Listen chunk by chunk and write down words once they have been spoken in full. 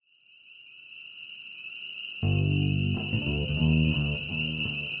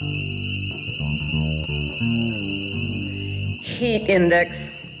heat index.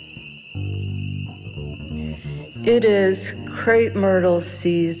 It is crepe myrtle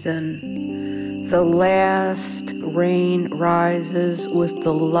season. The last rain rises with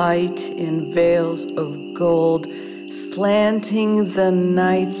the light in veils of gold, slanting the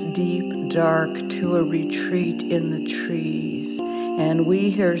night's deep dark to a retreat in the trees. And we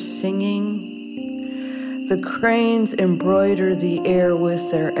hear singing. The cranes embroider the air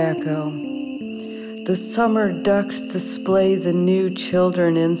with their echo. The summer ducks display the new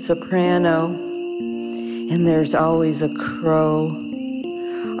children in soprano, and there's always a crow.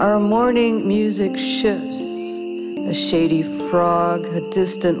 Our morning music shifts, a shady frog, a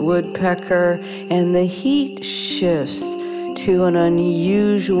distant woodpecker, and the heat shifts to an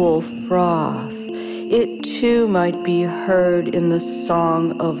unusual froth. It too might be heard in the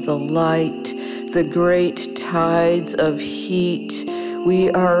song of the light, the great tides of heat. We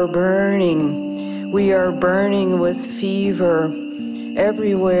are burning with fever.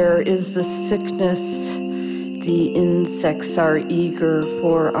 Everywhere is the sickness. The insects are eager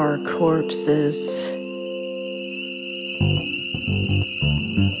for our corpses.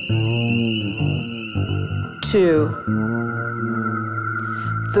 Two.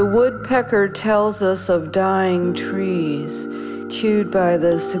 The woodpecker tells us of dying trees, cued by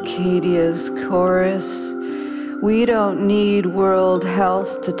the cicada's chorus. We don't need World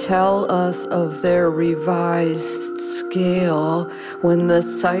Health to tell us of their revised scale when the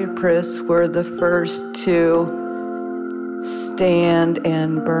cypress were the first to stand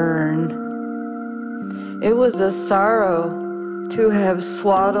and burn. It was a sorrow to have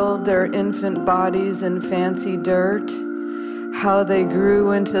swaddled their infant bodies in fancy dirt, how they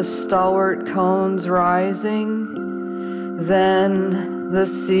grew into stalwart cones rising. Then the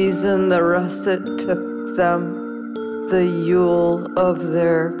season, the russet took them, the Yule of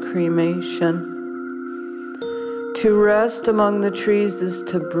their cremation. To rest among the trees is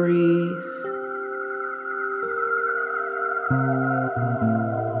to breathe.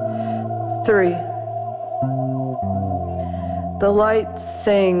 Three. The light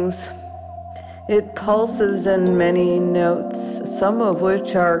sings. It pulses in many notes, some of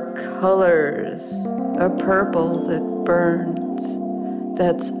which are colors, a purple that burns,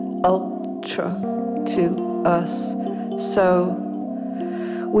 that's ultra to us. So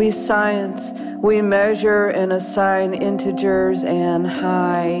we science, we measure and assign integers and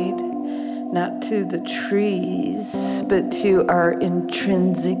hide, not to the trees, but to our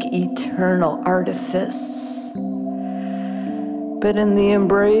intrinsic eternal artifice. But in the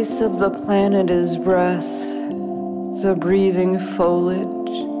embrace of the planet is breath, the breathing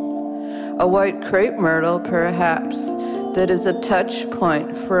foliage, a white crepe myrtle perhaps, that is a touch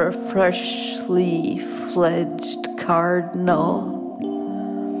point for a freshly fledged cardinal.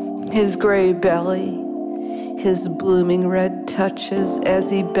 His gray belly, his blooming red touches as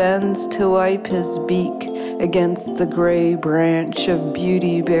he bends to wipe his beak against the gray branch of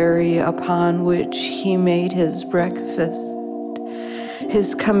beautyberry upon which he made his breakfast.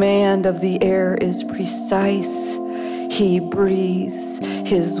 His command of the air is precise. He breathes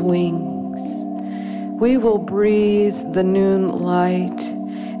his wings. We will breathe the noon light,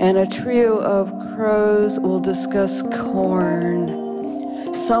 and a trio of crows will discuss corn.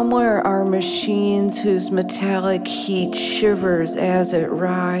 Somewhere are machines whose metallic heat shivers as it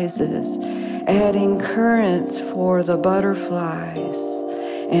rises, adding currents for the butterflies,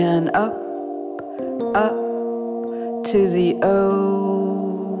 and up to the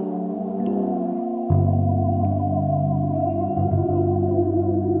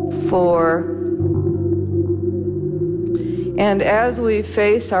four. And as we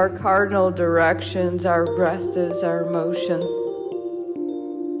face our cardinal directions, our breath is our motion.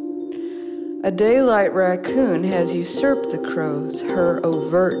 A daylight raccoon has usurped the crows. Her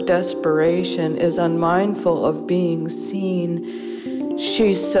overt desperation is unmindful of being seen.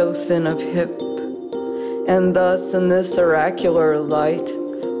 She's so thin of hip. And thus, in this oracular light,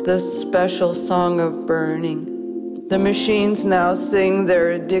 this special song of burning, the machines now sing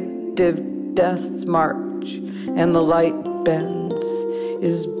their addictive death march, and the light bends,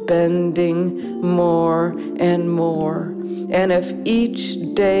 is bending more and more. And if each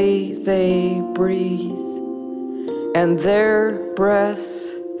day they breathe, and their breath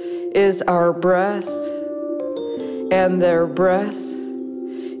is our breath, and their breath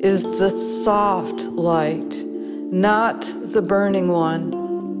is the soft light, not the burning one.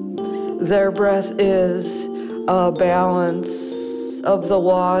 Their breath is a balance of the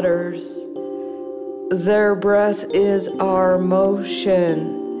waters. Their breath is our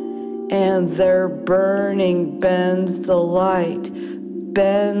motion, and their burning bends the light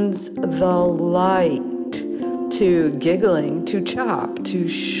to giggling, to chop, to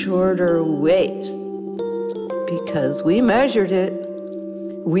shorter waves. Because we measured it,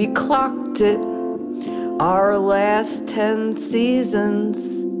 we clocked it, our last 10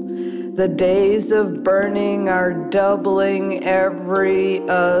 seasons. The days of burning are doubling every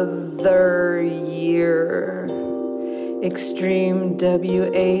other year. Extreme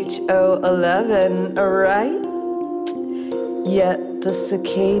WHO 11, right? Yet the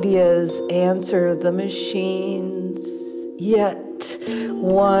cicadas answer the machines. Yet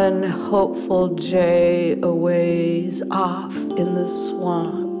one hopeful jay aways off in the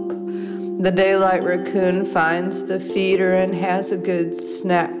swamp. The daylight raccoon finds the feeder and has a good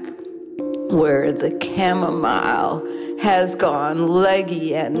snack, where the chamomile has gone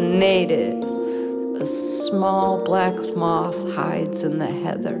leggy and native. A small black moth hides in the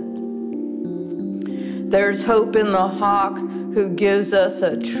heather. There's hope in the hawk who gives us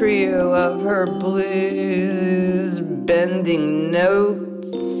a trio of her blues-bending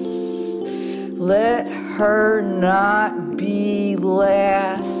notes. Let her not be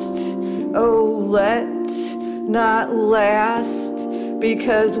last. Oh, let not last,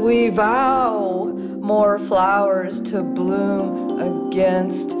 because we vow more flowers to bloom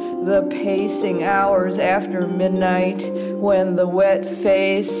against the pacing hours after midnight, when the wet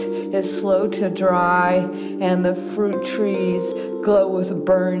face is slow to dry and the fruit trees glow with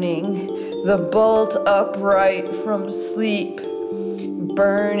burning, the bolt upright from sleep,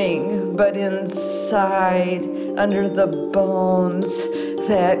 burning, but inside, under the bones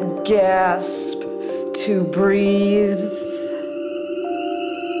that gasp to breathe.